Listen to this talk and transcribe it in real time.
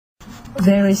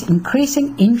There is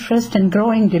increasing interest and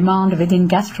growing demand within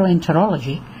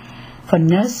gastroenterology for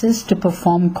nurses to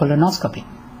perform colonoscopy.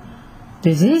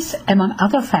 This is, among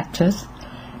other factors,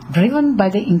 driven by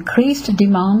the increased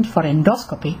demand for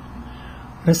endoscopy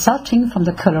resulting from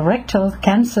the colorectal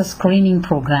cancer screening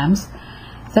programs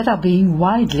that are being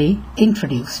widely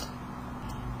introduced.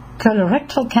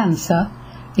 Colorectal cancer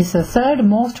is the third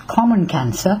most common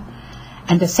cancer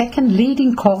and the second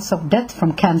leading cause of death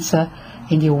from cancer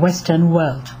in the Western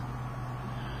world.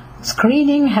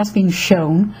 Screening has been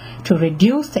shown to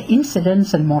reduce the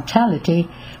incidence and mortality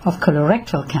of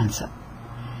colorectal cancer.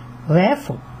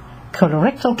 Therefore,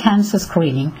 colorectal cancer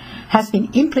screening has been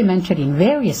implemented in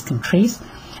various countries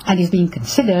and is being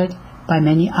considered by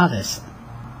many others.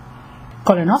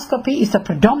 Colonoscopy is the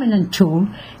predominant tool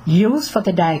used for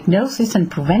the diagnosis and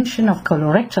prevention of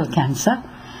colorectal cancer,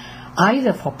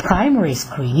 either for primary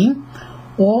screening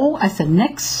or as the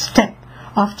next step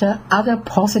after other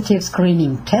positive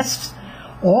screening tests,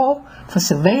 or for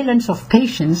surveillance of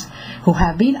patients who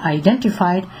have been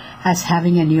identified as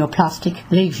having a neoplastic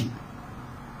lesion.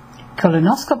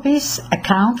 Colonoscopies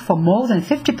account for more than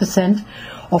 50%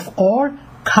 of all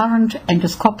current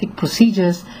endoscopic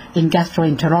procedures in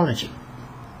gastroenterology.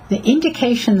 The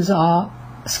indications are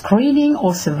screening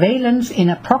or surveillance in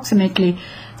approximately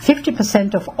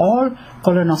 50% of all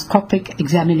colonoscopic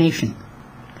examination.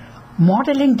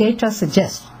 Modeling data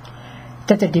suggests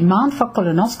that the demand for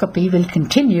colonoscopy will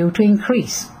continue to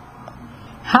increase.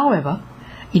 However,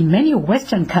 in many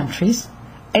Western countries,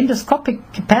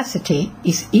 endoscopic capacity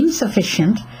is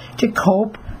insufficient to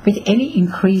cope with any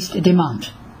increased demand.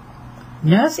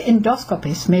 Nurse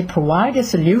endoscopists may provide a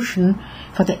solution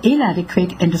for the inadequate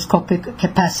endoscopic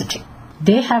capacity.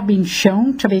 They have been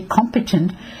shown to be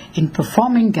competent in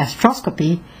performing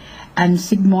gastroscopy and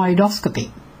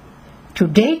sigmoidoscopy. To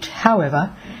date,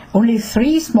 however, only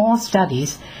 3 small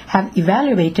studies have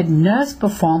evaluated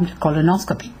nurse-performed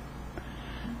colonoscopy.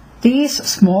 These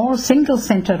small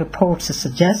single-center reports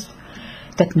suggest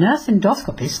that nurse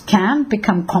endoscopists can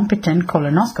become competent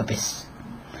colonoscopists.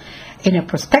 In a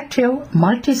prospective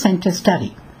multicenter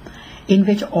study, in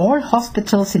which all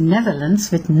hospitals in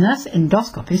Netherlands with nurse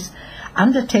endoscopists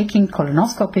undertaking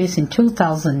colonoscopies in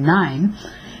 2009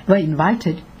 were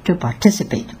invited to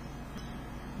participate.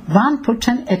 Van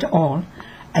Putten et al.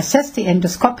 Assessed the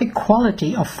endoscopic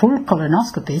quality of full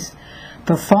colonoscopies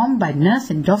performed by nurse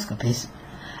endoscopists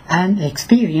and the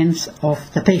experience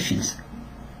of the patients.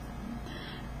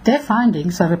 Their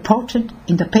findings are reported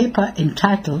in the paper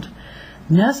entitled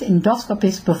Nurse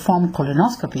Endoscopists Perform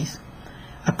Colonoscopies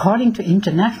According to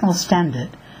International Standard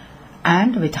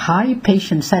and with High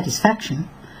Patient Satisfaction,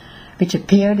 which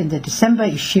appeared in the December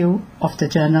issue of the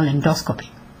journal Endoscopy.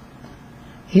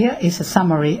 Here is a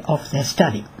summary of their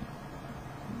study.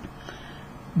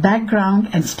 Background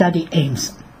and study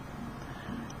aims.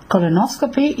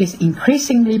 Colonoscopy is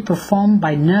increasingly performed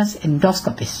by nurse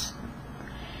endoscopists.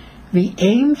 We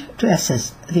aimed to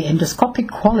assess the endoscopic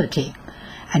quality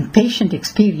and patient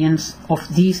experience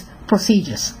of these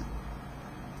procedures.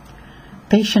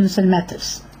 Patients and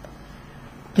methods.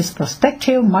 This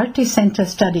prospective multi-center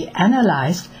study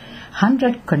analyzed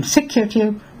 100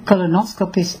 consecutive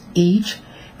colonoscopies each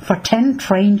for 10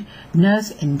 trained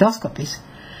nurse endoscopists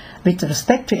with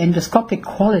respect to endoscopic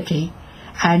quality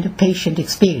and patient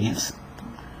experience.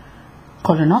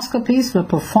 Colonoscopies were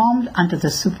performed under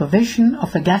the supervision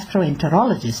of a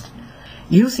gastroenterologist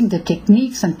using the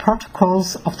techniques and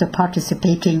protocols of the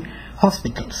participating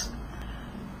hospitals.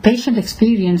 Patient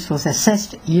experience was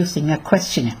assessed using a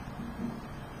questionnaire.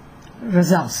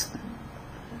 Results.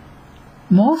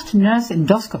 Most nurse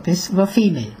endoscopists were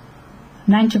female,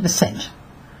 90%,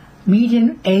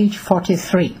 median age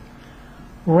 43,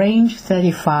 range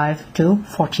 35 to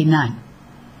 49.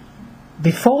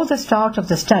 Before the start of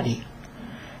the study,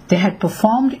 they had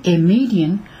performed a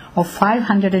median of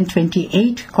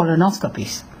 528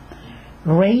 colonoscopies,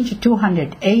 range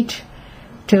 208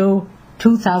 to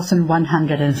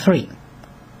 2,103.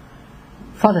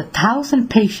 For the 1,000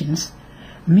 patients,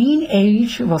 mean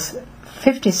age was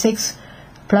 56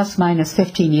 plus minus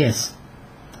 15 years.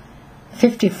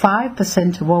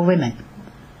 55% were women,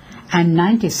 and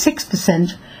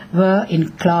 96% were in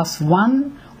class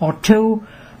 1 or 2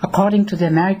 according to the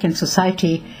American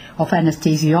Society of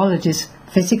Anesthesiologists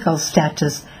physical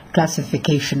status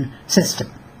classification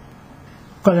system.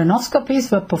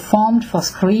 Colonoscopies were performed for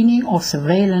screening or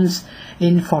surveillance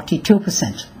in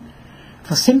 42%,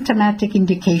 for symptomatic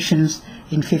indications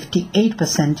in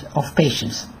 58% of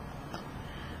patients.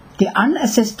 The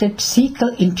unassisted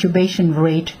cecal intubation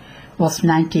rate was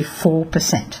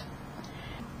 94%.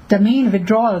 The mean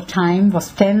withdrawal time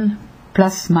was 10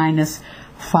 plus minus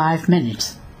 5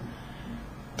 minutes.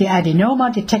 The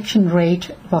adenoma detection rate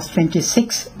was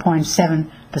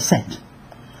 26.7%.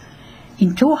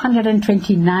 In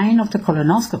 229 of the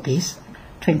colonoscopies,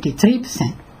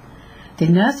 23%, the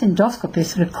nurse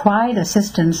endoscopist required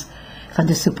assistance from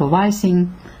the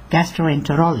supervising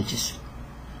gastroenterologist.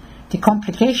 The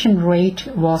complication rate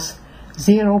was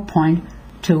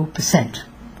 0.2%.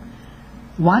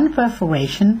 1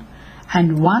 perforation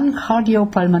and 1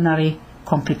 cardiopulmonary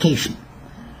complication.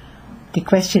 The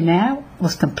questionnaire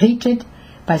was completed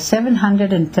by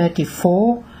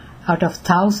 734 out of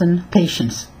 1,000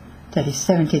 patients, that is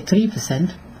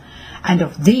 73%, and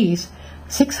of these,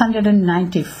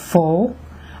 694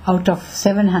 out of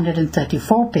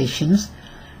 734 patients,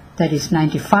 that is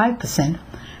 95%,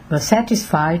 were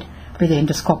satisfied with the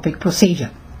endoscopic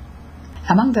procedure.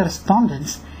 Among the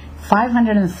respondents,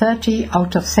 530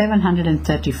 out of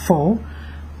 734,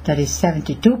 that is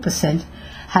 72%,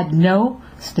 had no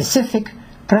specific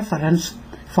preference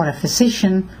for a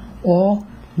physician or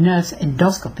nurse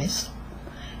endoscopist,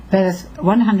 whereas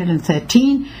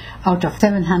 113 out of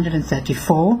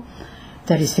 734,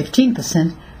 that is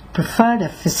 15%, preferred a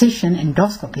physician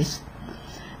endoscopist,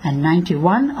 and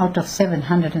 91 out of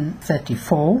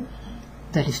 734,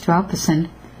 that is 12%,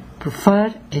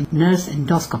 preferred a nurse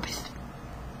endoscopist.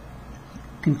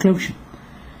 Conclusion.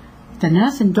 The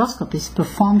nurse endoscopist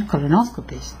performed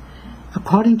colonoscopies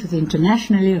according to the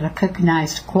internationally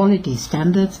recognized quality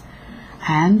standards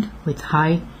and with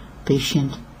high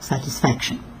patient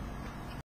satisfaction.